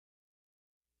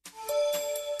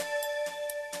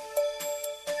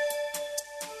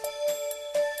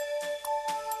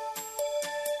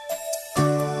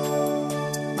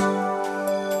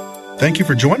Thank you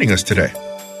for joining us today.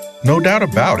 No doubt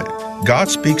about it, God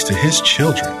speaks to His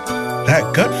children.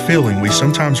 That gut feeling we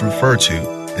sometimes refer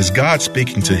to is God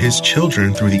speaking to His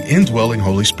children through the indwelling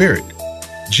Holy Spirit.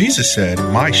 Jesus said,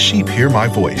 "My sheep hear my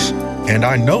voice, and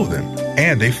I know them,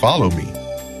 and they follow me."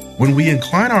 When we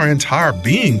incline our entire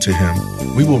being to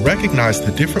Him, we will recognize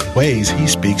the different ways He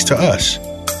speaks to us.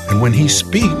 And when He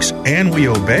speaks and we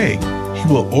obey,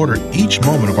 He will order each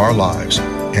moment of our lives,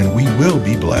 and we will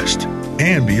be blessed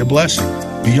and be a blessing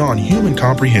beyond human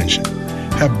comprehension.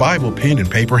 Have Bible, pen, and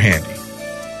paper handy.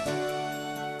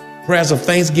 Prayers of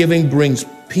thanksgiving brings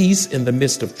peace in the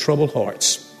midst of troubled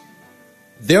hearts.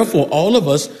 Therefore, all of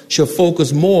us should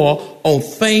focus more on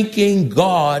thanking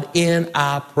God in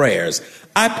our prayers.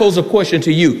 I pose a question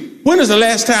to you. When is the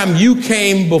last time you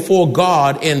came before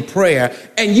God in prayer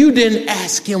and you didn't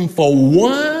ask Him for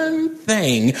one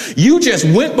thing? You just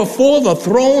went before the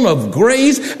throne of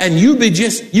grace and you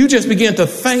just began to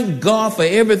thank God for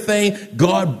everything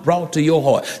God brought to your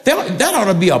heart. That ought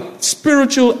to be a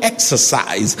spiritual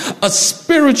exercise, a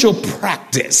spiritual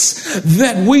practice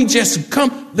that we just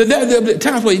come. The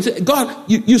times where you say, God,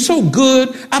 you're so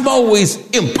good. I'm always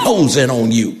imposing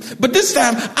on you. But this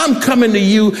time I'm coming to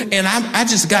you and I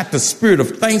just got the spirit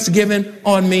of thanksgiving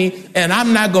on me, and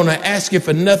I'm not going to ask you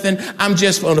for nothing. I'm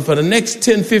just for the next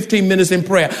 10, 15 minutes in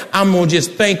prayer, I'm going to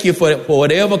just thank you for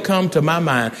whatever come to my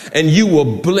mind, and you will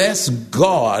bless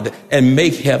God and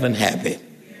make heaven happy.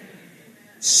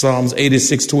 Psalms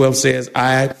 86:12 says,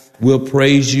 "I will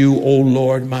praise you, O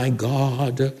Lord, my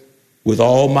God, with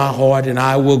all my heart, and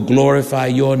I will glorify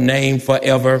your name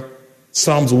forever."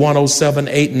 Psalms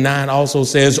 107:8-9 also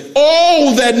says,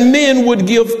 "Oh, that men would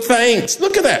give thanks."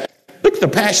 Look at that. Look at the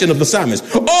passion of the psalmist.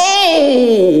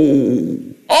 Oh,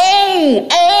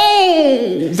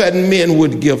 that men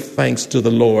would give thanks to the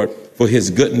Lord for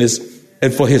His goodness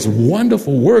and for His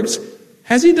wonderful works.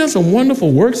 Has He done some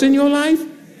wonderful works in your life?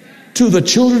 To the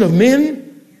children of men?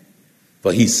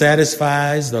 For He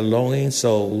satisfies the longing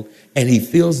soul, and He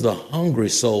fills the hungry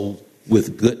soul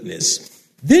with goodness.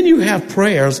 Then you have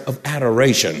prayers of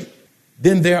adoration.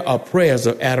 Then there are prayers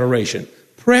of adoration.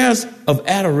 Prayers of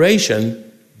adoration,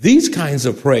 these kinds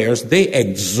of prayers, they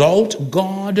exalt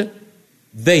God.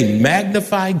 They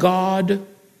magnify God.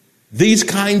 These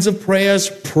kinds of prayers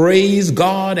praise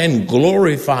God and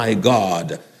glorify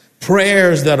God.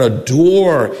 Prayers that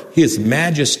adore His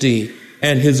majesty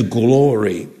and His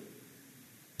glory.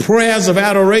 Prayers of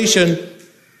adoration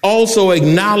also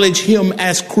acknowledge Him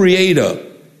as creator.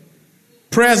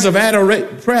 Prayers of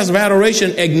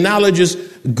adoration acknowledges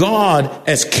God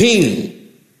as king.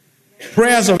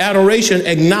 Prayers of adoration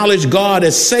acknowledge God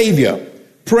as savior.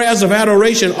 Prayers of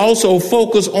adoration also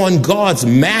focus on God's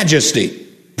majesty.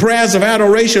 Prayers of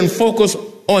adoration focus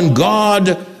on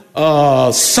God's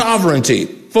sovereignty,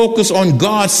 focus on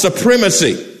God's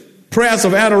supremacy. Prayers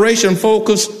of adoration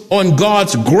focus on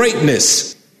God's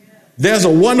greatness. There's a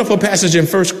wonderful passage in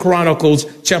 1 Chronicles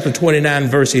chapter 29,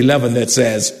 verse 11 that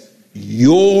says,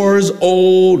 "Yours,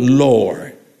 O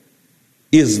Lord,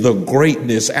 is the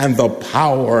greatness and the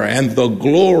power and the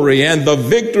glory and the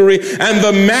victory and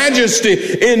the majesty.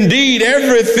 Indeed,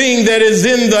 everything that is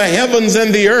in the heavens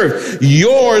and the earth.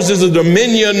 Yours is the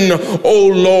dominion, O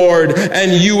Lord,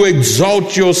 and you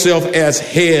exalt yourself as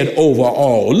head over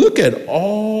all." Look at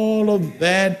all of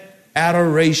that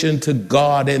adoration to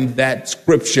God in that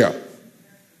scripture.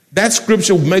 That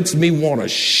scripture makes me want to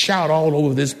shout all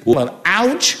over this pulpit.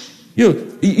 Ouch.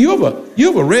 You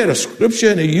ever read a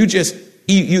scripture and you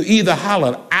either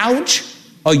hollered ouch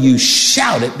or you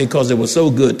shouted because it was so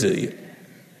good to you?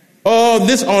 Oh,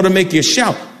 this ought to make you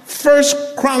shout. 1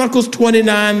 Chronicles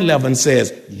 29:11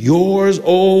 says, "Yours,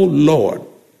 O Lord,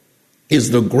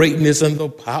 is the greatness and the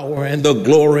power and the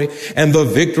glory and the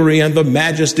victory and the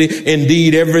majesty.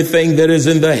 Indeed, everything that is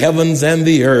in the heavens and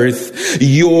the earth.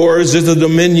 Yours is the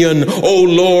dominion, O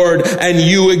Lord, and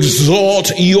you exalt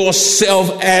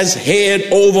yourself as head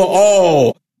over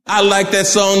all." I like that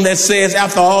song that says,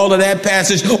 after all of that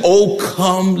passage, "Oh,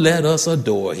 come, let us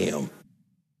adore Him."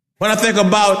 When I think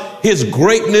about His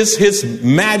greatness, His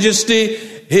majesty,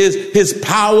 His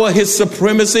power, His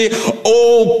supremacy,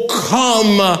 oh,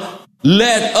 come,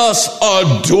 let us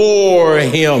adore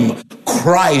Him,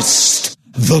 Christ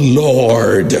the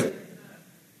Lord.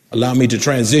 Allow me to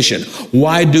transition.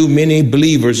 Why do many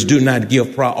believers do not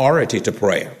give priority to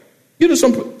prayer? You know,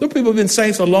 some people have been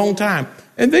saints a long time,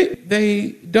 and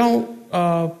they don't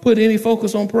put any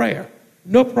focus on prayer.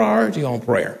 No priority on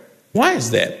prayer. Why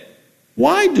is that?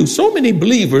 Why do so many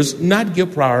believers not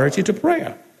give priority to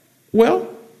prayer? Well,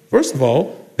 first of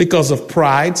all, because of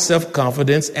pride,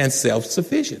 self-confidence, and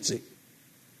self-sufficiency.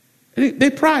 They're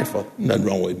prideful. Nothing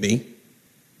wrong with me.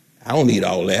 I don't need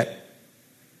all that.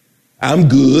 I'm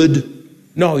good.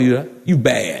 No, you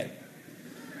bad.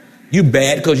 You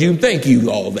bad because you think you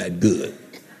all that good.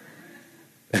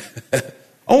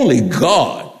 Only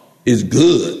God is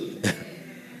good.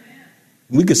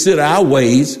 We consider our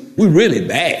ways, we're really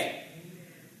bad.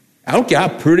 I don't care how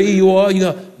pretty you are.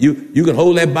 You can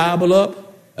hold that Bible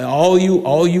up all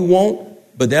you want.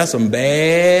 But there's some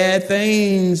bad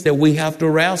things that we have to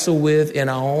wrestle with in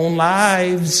our own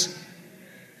lives.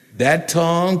 That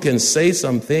tongue can say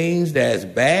some things that's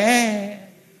bad.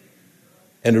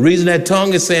 And the reason that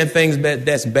tongue is saying things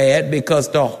that's bad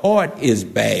because the heart is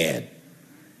bad.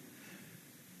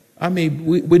 I mean,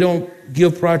 we don't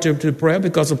give priority to prayer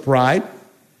because of pride,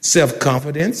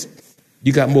 self-confidence.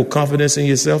 You got more confidence in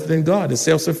yourself than God. It's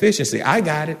self-sufficiency. I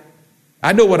got it.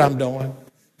 I know what I'm doing.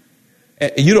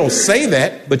 You don't say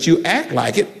that, but you act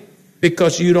like it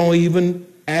because you don't even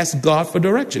ask God for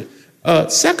direction.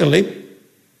 Secondly,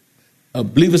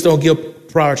 believers don't give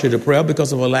priority to prayer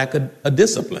because of a lack of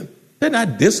discipline. They're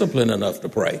not disciplined enough to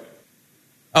pray.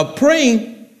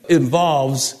 Praying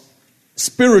involves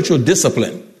spiritual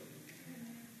discipline.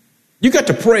 You got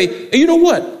to pray. And you know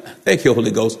what? Thank you, Holy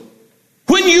Ghost.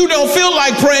 When you don't feel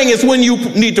like praying is when you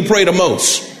need to pray the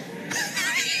most.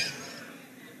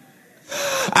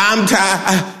 I'm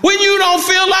tired. When you don't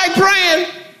feel like praying,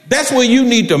 that's when you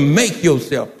need to make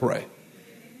yourself pray.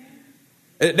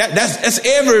 That's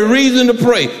every reason to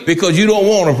pray because you don't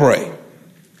want to pray.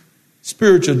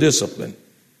 Spiritual discipline,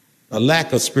 a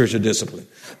lack of spiritual discipline.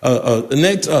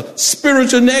 Next,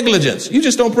 spiritual negligence. You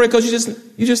just don't pray because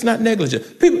you're just not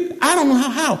negligent. People, I don't know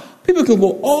how people can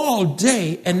go all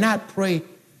day and not pray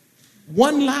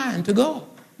one line to God,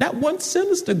 not one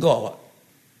sentence to God.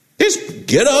 Just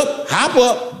get up, hop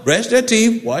up, brush their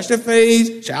teeth, wash their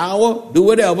face, shower, do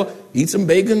whatever, eat some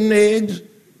bacon and eggs,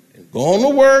 and go on to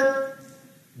work,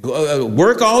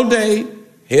 work all day,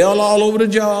 hell all over the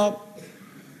job,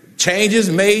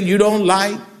 changes made you don't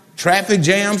like, traffic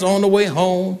jams on the way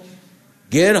home,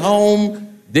 get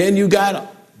home, then you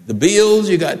got the bills,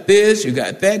 you got this, you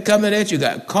got that coming at you,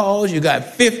 got calls, you got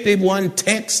 51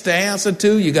 texts to answer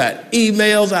to, you got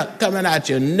emails coming out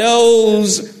your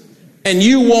nose, and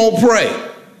you won't pray.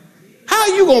 How are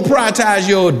you going to prioritize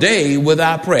your day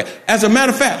without prayer? As a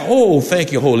matter of fact,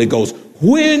 thank you, Holy Ghost.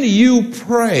 When you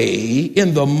pray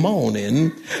in the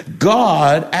morning,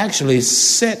 God actually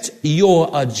sets your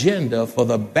agenda for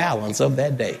the balance of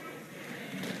that day.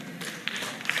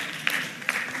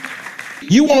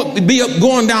 You won't be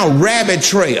going down rabbit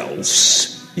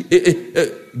trails.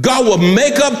 God will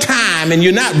make up time and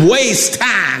you not waste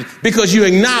time because you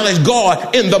acknowledge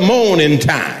God in the morning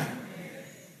time.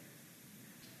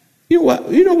 You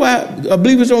know why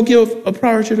believers don't give a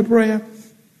priority to prayer?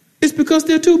 It's because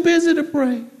they're too busy to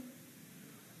pray.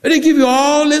 They give you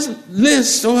all this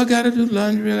list. I got to do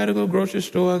laundry. I got to go to the grocery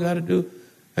store. I got to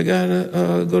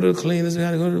go to the cleaners. I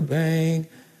got to go to the bank.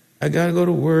 I got to go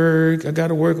to work. I got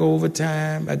to work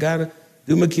overtime. I got to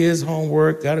do my kids'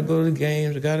 homework. Got to go to the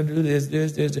games. I got to do this.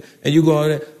 And you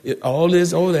go all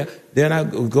this, all that. Then I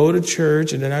go to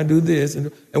church, and then I do this.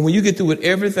 And when you get through with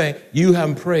everything, you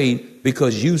haven't prayed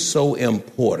because you're so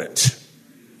important.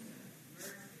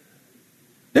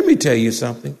 Let me tell you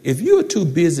something. If you're too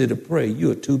busy to pray,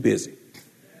 you're too busy.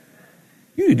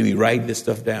 You need to be writing this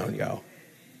stuff down, y'all.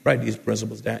 Write these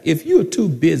principles down. If you're too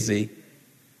busy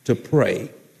to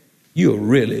pray, you're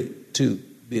really too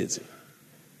busy.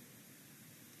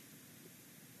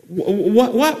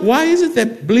 Why is it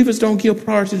that believers don't give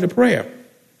priority to prayer?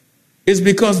 It's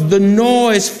because the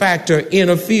noise factor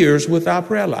interferes with our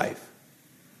prayer life.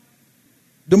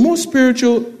 The more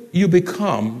spiritual you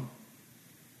become,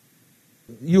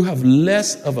 you have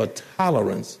less of a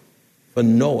tolerance for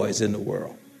noise in the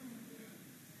world.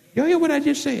 Y'all hear what I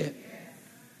just said?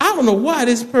 I don't know why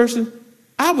this person,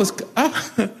 I was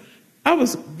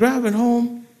driving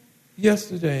home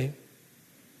yesterday,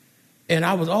 and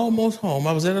I was almost home.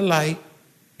 I was at a light,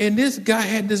 and this guy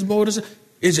had this motorcycle.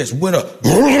 It just went up.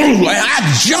 Like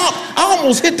I jumped. I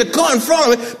almost hit the car in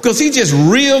front of me because he just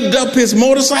revved up his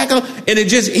motorcycle, and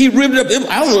he revved up.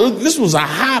 I don't know. This was a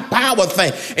high power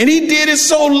thing, and he did it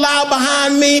so loud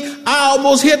behind me. I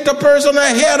almost hit the person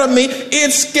ahead of me.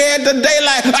 It scared the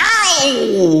daylight.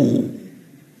 Ow!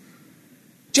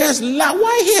 Just loud.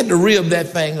 Why he had to rev that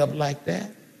thing up like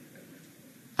that?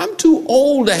 I'm too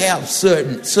old to have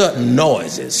certain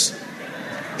noises.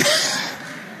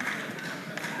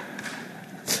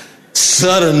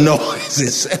 Sudden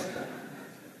noises.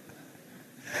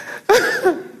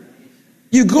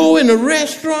 You go in a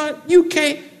restaurant, you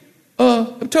can't.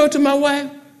 I told to my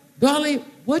wife, "Darling,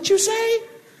 what you say?"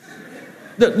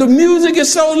 The music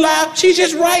is so loud. She's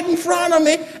just right in front of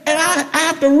me. and I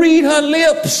have to read her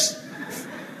lips.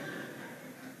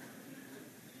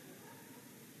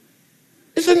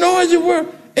 It's a noisy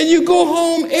world. And you go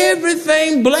home,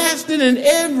 everything blasted in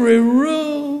every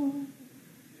room.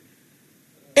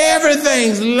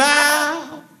 Everything's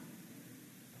loud.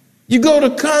 You go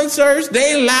to concerts,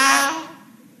 they loud.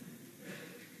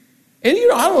 And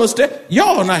I don't understand.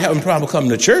 Y'all not having a problem coming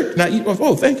to church. Now,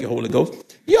 thank you, Holy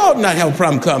Ghost. Y'all not having a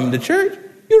problem coming to church.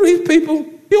 These people,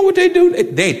 what they do?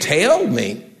 They tell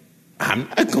me, I'm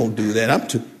not going to do that.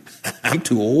 I'm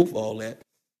too old for all that.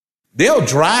 They'll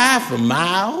drive for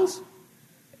miles.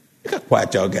 Look how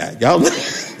quiet y'all got.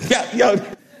 Y'all.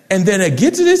 And then they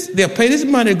get to this, they'll pay this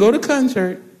money to go to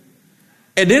concert,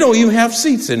 and they don't even have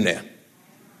seats in there.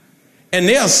 And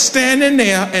they're standing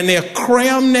there, and they're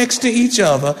crammed next to each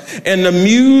other, and the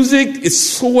music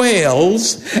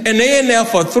swells, and they're in there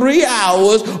for 3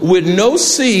 hours with no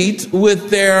seat, with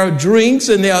their drinks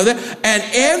and and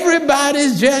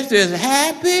everybody's just as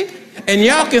happy, and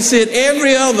y'all can sit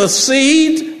every other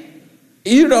seat,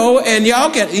 and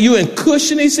you in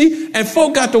cushiony seat, and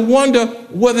folk got to wonder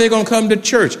whether they're going to come to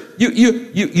church.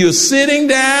 You're sitting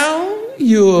down,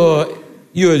 you're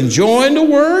enjoying the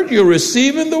word, you're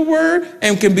receiving the word,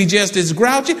 and can be just as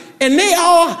grouchy. And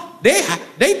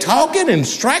they talking and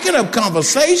striking up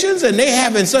conversations, and they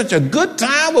having such a good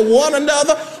time with one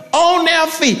another on their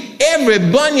feet. Every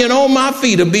bunion on my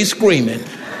feet will be screaming.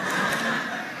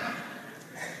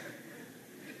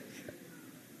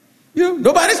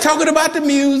 Nobody's talking about the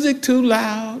music too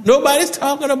loud. Nobody's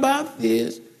talking about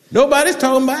this. Nobody's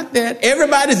talking about that.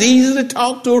 Everybody's easy to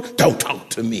talk to. Don't talk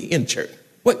to me in church.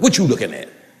 What you looking at?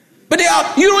 But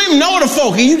you don't even know the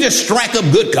folk, and you just strike up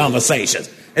good conversations.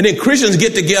 And then Christians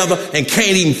get together and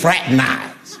can't even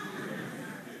fraternize.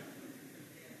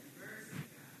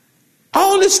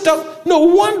 All this stuff, no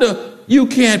wonder you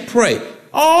can't pray.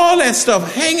 All that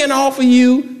stuff hanging off of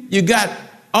you. You got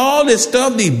all this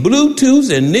stuff, these Bluetooths,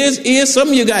 and this is, some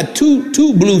of you got two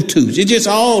Bluetooths. It's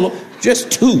just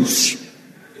twos.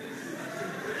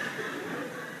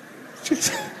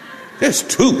 Just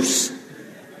twos.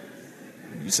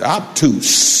 It's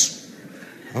obtuse.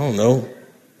 I don't know.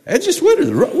 That's just why does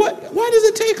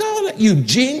it take all that? You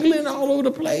jingling all over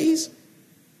the place.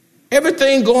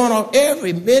 Everything going off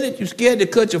every minute. You're scared to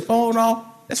cut your phone off.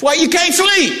 That's why you can't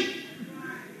sleep.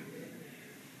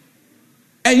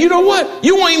 And you know what?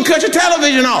 You won't even cut your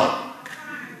television off.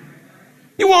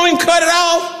 You won't even cut it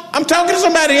off. I'm talking to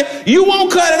somebody here. You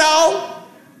won't cut it off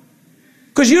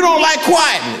because you don't like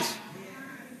quietness.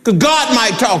 Because God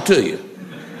might talk to you.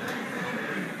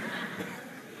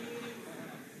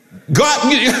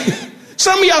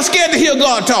 Some of y'all scared to hear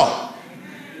God talk.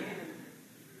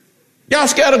 Y'all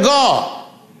scared of God.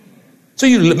 So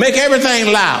you make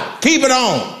everything loud. Keep it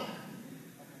on.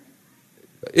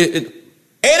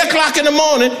 8 o'clock in the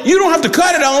morning, you don't have to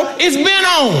cut it on. It's been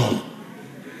on.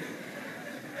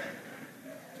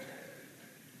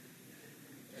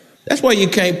 That's why you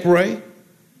can't pray.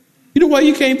 You know why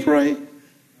you can't pray?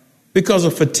 Because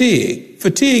of fatigue.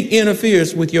 Fatigue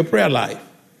interferes with your prayer life.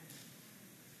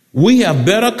 We have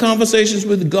better conversations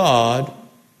with God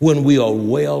when we are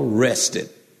well rested.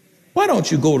 Why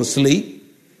don't you go to sleep?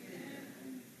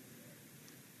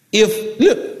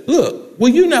 Look,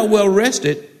 when you're not well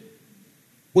rested,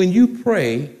 when you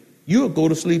pray, you'll go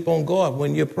to sleep on God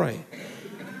when you're praying.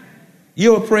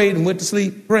 You ever prayed and went to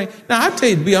sleep praying? Now, I tell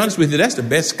you, to be honest with you, that's the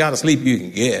best kind of sleep you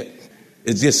can get.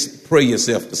 Is just pray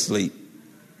yourself to sleep.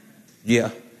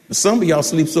 Yeah. But some of y'all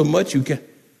sleep so much you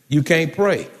can't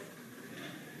pray.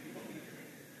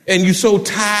 And you're so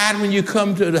tired when you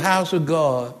come to the house of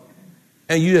God.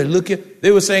 And you just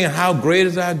they were saying, how great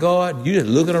is our God? You just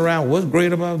looking around, what's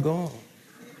great about God?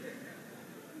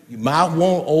 Your mouth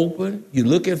won't open. You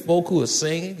look at folk who are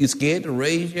singing. You're scared to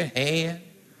raise your hand.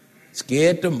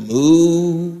 Scared to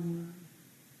move.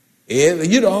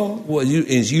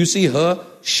 As you see her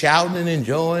shouting and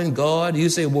enjoying God, you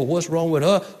say, well, what's wrong with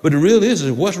her? But the real is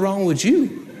what's wrong with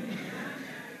you?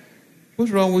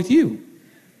 What's wrong with you?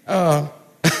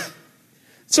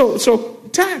 So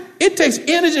time. It takes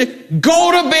energy.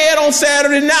 Go to bed on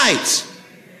Saturday nights.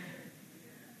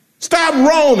 Stop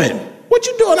roaming. What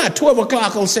you doing at 12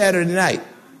 o'clock on Saturday night?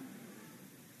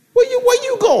 Where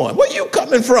you going? Where you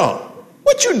coming from?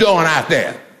 What you doing out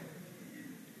there?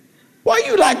 Why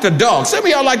you like the dog? Some of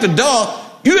y'all like the dog.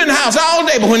 You in the house all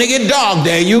day, but when they get dog,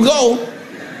 there you go.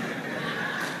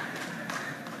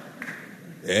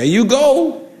 There you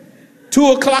go. 2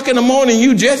 o'clock in the morning,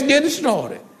 you just getting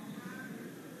started.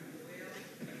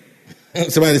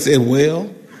 Somebody said,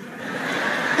 well.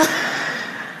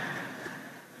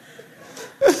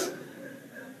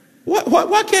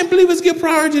 Why can't believers give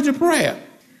priority to prayer?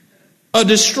 A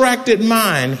distracted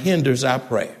mind hinders our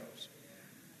prayers.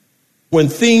 When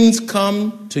things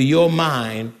come to your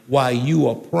mind while you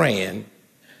are praying,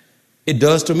 it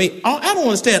does to me. I don't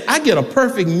understand. I get a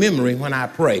perfect memory when I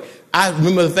pray. I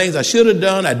remember the things I should have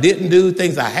done, I didn't do,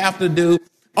 things I have to do.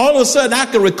 All of a sudden, I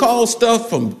can recall stuff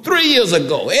from 3 years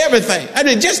ago, everything. I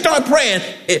did just start praying.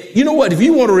 You know what? If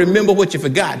you want to remember what you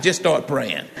forgot, just start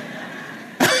praying.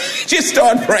 Just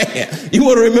start praying. You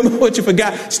want to remember what you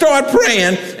forgot? Start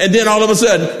praying, and then all of a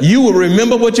sudden, you will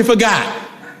remember what you forgot.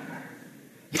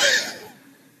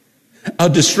 A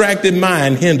distracted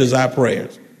mind hinders our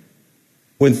prayers.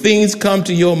 When things come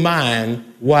to your mind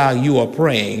while you are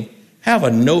praying, have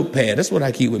a notepad. That's what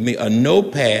I keep with me, a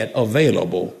notepad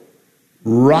available.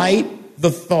 Write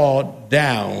the thought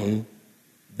down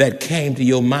that came to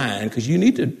your mind, because you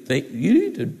need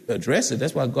to address it.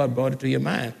 That's why God brought it to your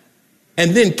mind.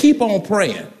 And then keep on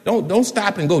praying. Don't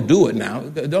stop and go do it now.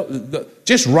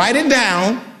 Just write it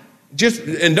down.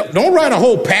 And don't write a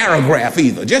whole paragraph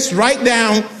either. Just write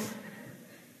down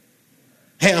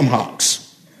ham hocks.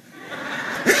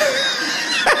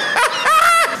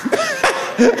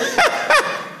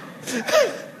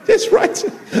 Just write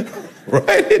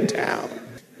it down.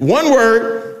 One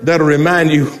word that'll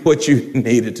remind you what you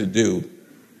needed to do.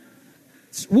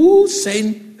 Ooh,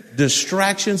 Satan,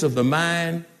 distractions of the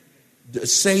mind.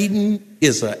 Satan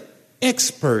is an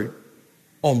expert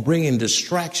on bringing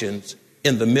distractions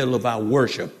in the middle of our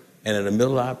worship and in the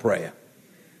middle of our prayer.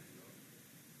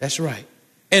 That's right.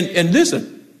 And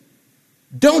listen,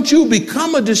 don't you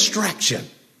become a distraction.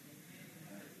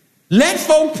 Let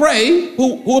folk pray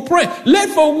who are praying. Let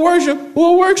folk worship who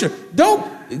are worship. Don't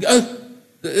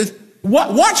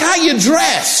watch how you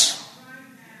dress.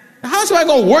 How's somebody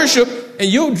going to worship and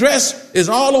your dress is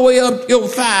all the way up your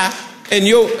thigh and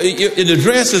the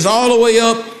dress is all the way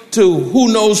up to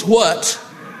who knows what,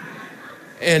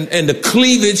 and the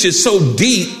cleavage is so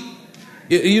deep,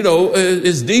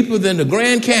 it's deeper than the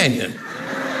Grand Canyon.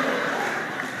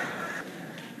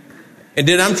 And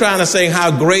then I'm trying to say,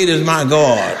 how great is my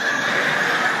God?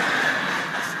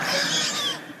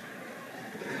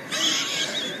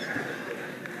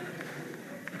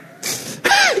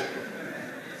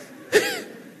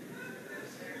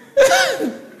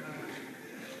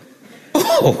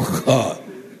 Oh, God.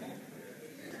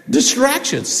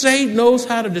 Distractions. Satan knows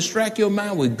how to distract your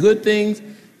mind with good things.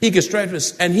 He can distract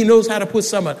us, and he knows how to put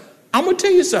some. I'm going to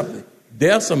tell you something.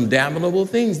 There are some damnable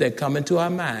things that come into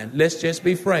our mind. Let's just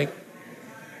be frank.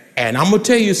 And I'm going to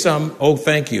tell you something. Oh,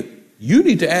 thank you. You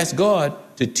need to ask God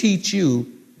to teach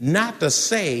you not to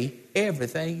say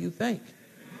everything you think.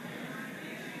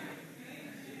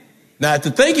 Now, to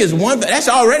think is one thing. That's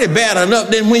already bad enough.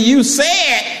 Then when you say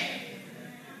it,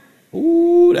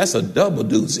 ooh, that's a double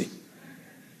doozy.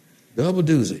 Double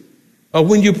doozy.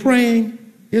 When you're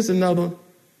praying, here's another one.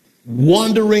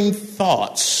 Wandering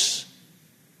thoughts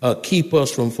keep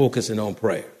us from focusing on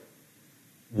prayer.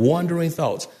 Wandering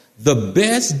thoughts. The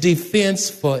best defense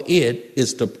for it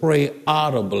is to pray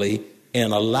audibly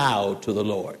and aloud to the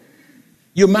Lord.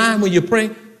 Your mind, when you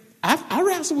pray, I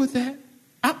wrestle with that.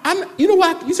 You know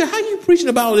why? You say, how are you preaching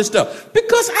about all this stuff?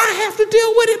 Because I have to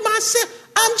deal with it myself.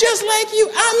 I'm just like you.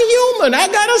 I'm human. I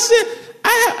gotta sin.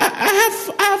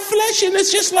 I have flesh, and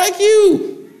it's just like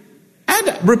you.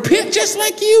 I repent just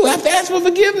like you. I have to ask for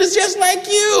forgiveness just like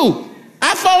you.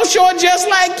 I fall short just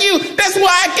like you. That's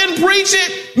why I can preach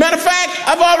it. Matter of fact,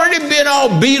 I've already been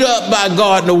all beat up by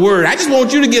God and the Word. I just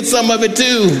want you to get some of it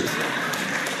too.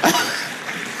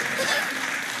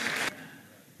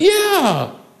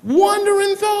 Yeah,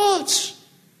 wandering thoughts.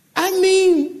 I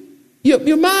mean,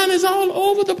 your mind is all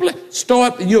over the place.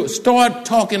 Start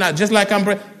talking out just like I'm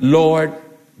praying. Lord,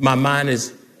 my mind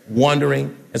is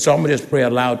wandering, and so I'm going to just pray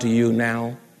aloud to you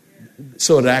now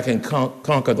so that I can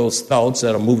conquer those thoughts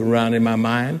that are moving around in my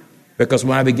mind. Because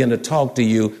when I begin to talk to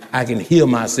you, I can hear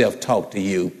myself talk to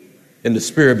you, and the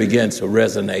Spirit begins to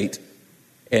resonate,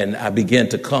 and I begin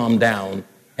to calm down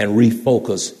and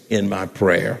refocus in my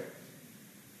prayer.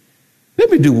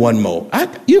 Let me do one more. I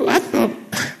thought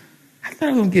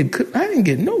I was going to get, I didn't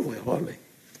get nowhere hardly.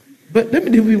 But let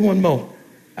me do one more.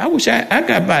 I wish I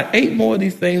got about 8 more of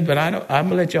these things, but I'm going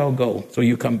to let y'all go so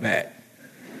you come back.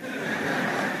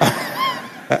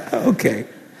 Okay.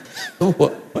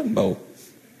 One more.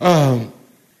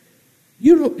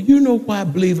 You know why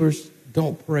believers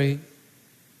don't pray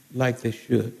like they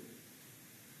should?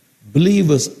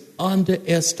 Believers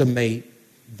underestimate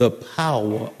the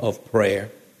power of prayer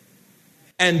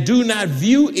and do not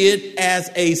view it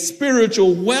as a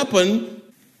spiritual weapon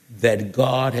that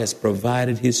God has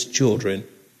provided his children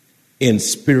in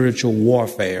spiritual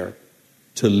warfare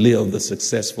to live the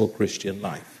successful Christian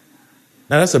life.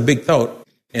 Now, that's a big thought,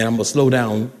 and I'm going to slow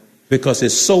down because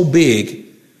it's so big,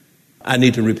 I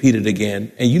need to repeat it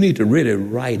again, and you need to really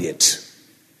write it.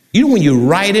 You know, when you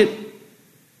write it,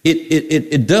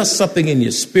 it does something in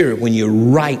your spirit when you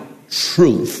write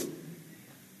truth.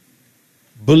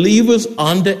 Believers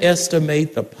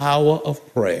underestimate the power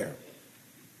of prayer.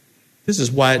 This is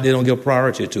why they don't give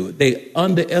priority to it. They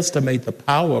underestimate the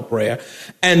power of prayer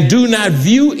and do not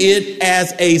view it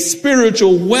as a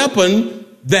spiritual weapon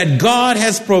that God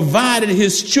has provided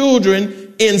his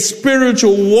children in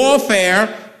spiritual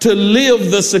warfare to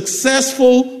live the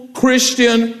successful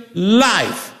Christian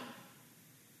life.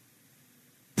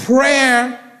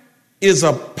 Prayer is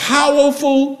a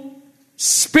powerful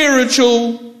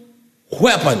spiritual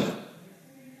weapon.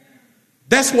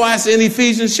 That's why it's in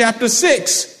Ephesians chapter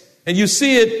 6. And you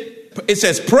see it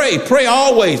says pray, pray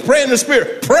always, pray in the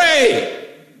Spirit,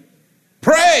 pray,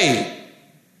 pray,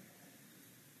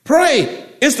 pray.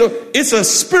 It's a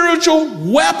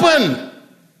spiritual weapon.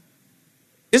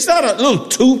 It's not a little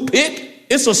toothpick.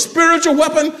 It's a spiritual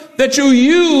weapon that you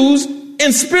use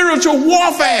in spiritual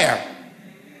warfare.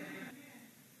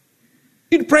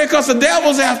 You pray because the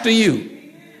devil's after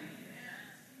you.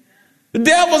 The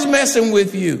devil's messing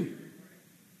with you.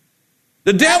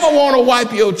 The devil want to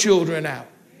wipe your children out.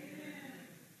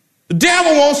 The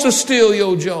devil wants to steal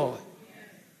your joy.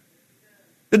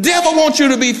 The devil wants you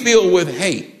to be filled with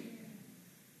hate.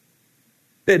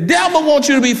 The devil wants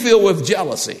you to be filled with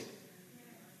jealousy.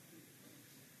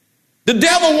 The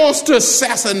devil wants to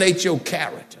assassinate your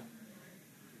character.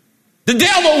 The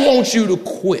devil wants you to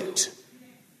quit.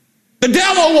 The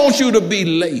devil wants you to be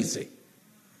lazy.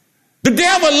 The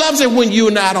devil loves it when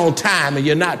you're not on time and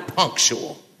you're not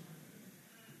punctual.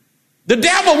 The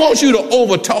devil wants you to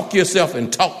overtalk yourself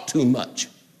and talk too much.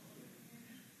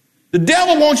 The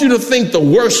devil wants you to think the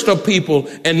worst of people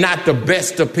and not the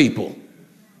best of people.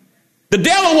 The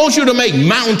devil wants you to make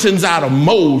mountains out of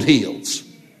molehills.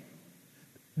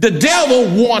 The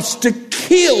devil wants to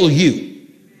kill you.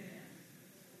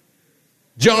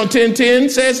 John 10:10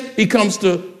 says he comes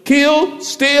to kill,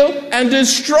 steal, and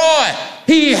destroy.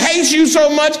 He hates you so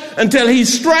much until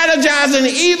he's strategizing,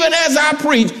 even as I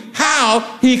preach, how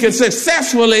he can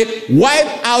successfully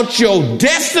wipe out your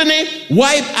destiny,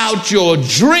 wipe out your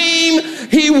dream.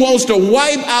 He wants to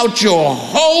wipe out your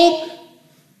hope.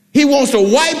 He wants to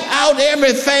wipe out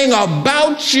everything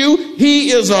about you.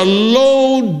 He is a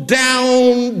low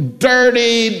down,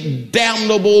 dirty,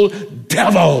 damnable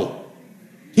devil.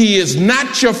 He is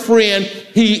not your friend.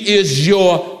 He is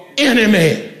your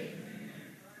enemy.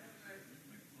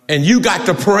 And you got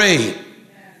to pray.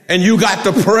 And you got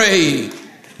to pray.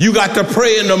 You got to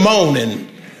pray in the morning.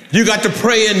 You got to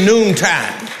pray at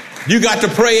noontime. You got to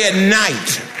pray at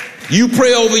night. You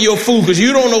pray over your food because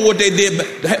you don't know what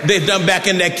they've done back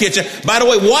in that kitchen. By the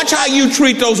way, watch how you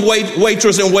treat those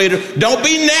waitress and waiter. Don't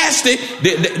be nasty.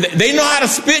 They know how to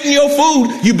spit in your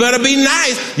food. You better be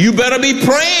nice. You better be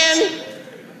praying.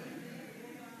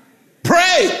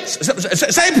 Pray.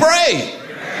 Say pray.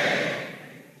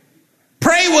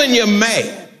 Pray when you're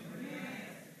mad.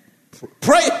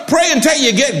 Pray until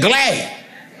you get glad.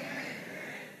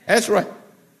 That's right.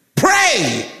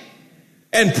 Pray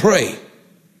and pray.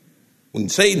 When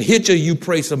Satan hits you, you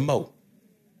pray some more.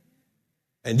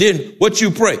 And then what you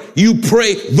pray? You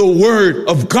pray the word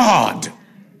of God.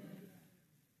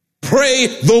 Pray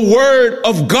the word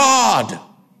of God.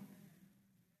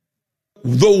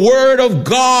 The word of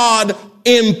God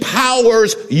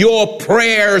empowers your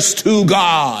prayers to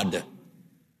God.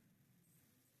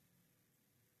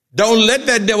 Don't let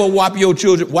that devil wipe your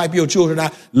children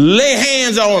out. Lay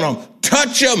hands on them.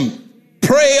 Touch them.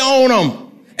 Pray on them.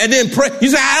 And then pray. You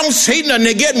say, I don't see nothing.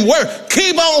 They're getting worse.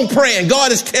 Keep on praying.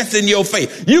 God is testing your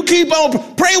faith. You keep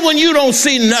on. Pray when you don't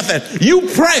see nothing. You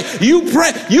pray. You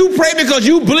pray. You pray because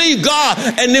you believe God.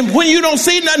 And then when you don't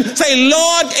see nothing, say,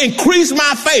 Lord, increase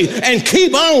my faith. And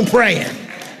keep on praying.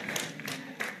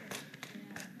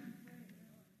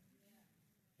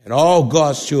 And all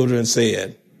God's children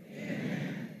said,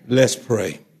 amen. Let's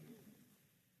pray.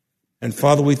 And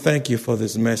Father, we thank you for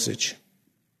this message.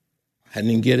 I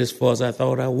didn't get as far as I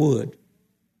thought I would,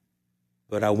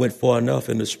 but I went far enough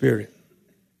in the Spirit.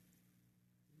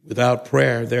 Without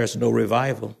prayer, there's no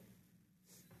revival.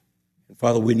 And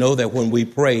Father, we know that when we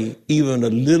pray, even the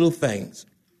little things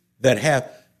that have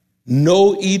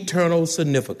no eternal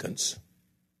significance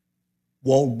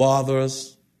won't bother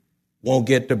us, won't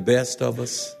get the best of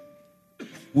us.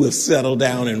 We'll settle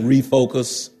down and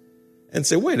refocus and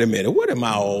say, wait a minute, what am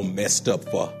I all messed up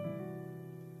for?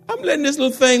 I'm letting this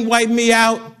little thing wipe me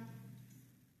out.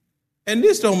 And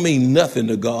this don't mean nothing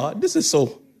to God. This is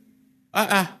so,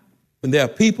 when there are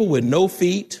people with no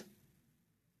feet,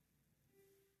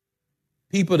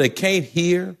 people that can't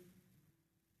hear,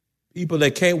 people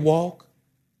that can't walk,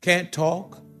 can't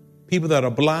talk, people that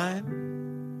are blind,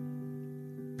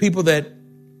 people that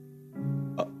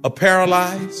are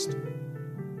paralyzed,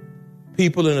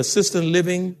 people in assisted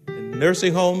living, in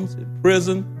nursing homes, in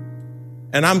prison.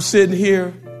 And I'm sitting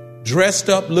here dressed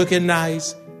up, looking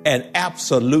nice, and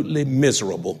absolutely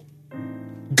miserable.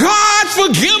 God,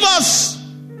 forgive us.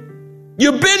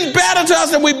 You've been better to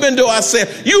us than we've been to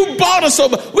ourselves. You bought us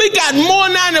over. We got more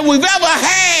now than we've ever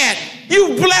had.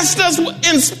 You've blessed us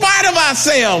in spite of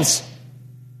ourselves.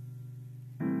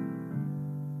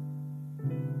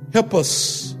 Help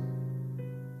us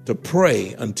to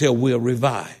pray until we're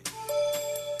revived.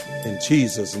 In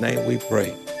Jesus' name we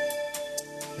pray.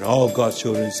 And all God's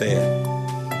children said.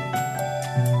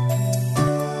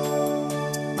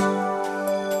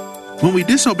 When we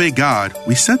disobey God,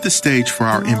 we set the stage for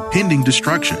our impending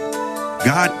destruction.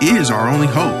 God is our only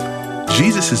hope.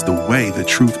 Jesus is the way, the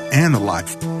truth, and the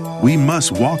life. We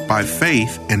must walk by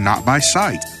faith and not by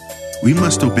sight. We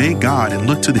must obey God and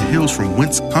look to the hills from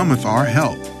whence cometh our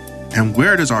help. And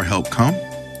where does our help come?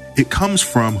 It comes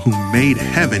from who made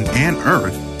heaven and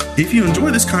earth. If you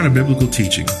enjoy this kind of biblical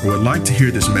teaching or would like to hear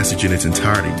this message in its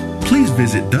entirety, please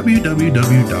visit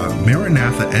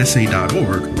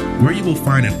www.maranathasa.org, where you will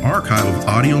find an archive of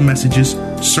audio messages,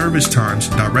 service times,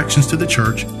 directions to the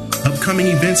church, upcoming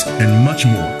events, and much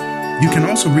more. You can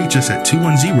also reach us at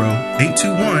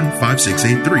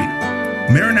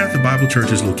 210-821-5683. Maranatha Bible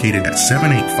Church is located at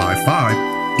 7855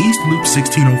 East Loop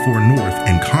 1604 North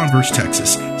in Converse,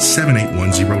 Texas,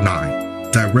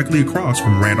 78109, directly across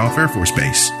from Randolph Air Force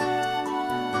Base.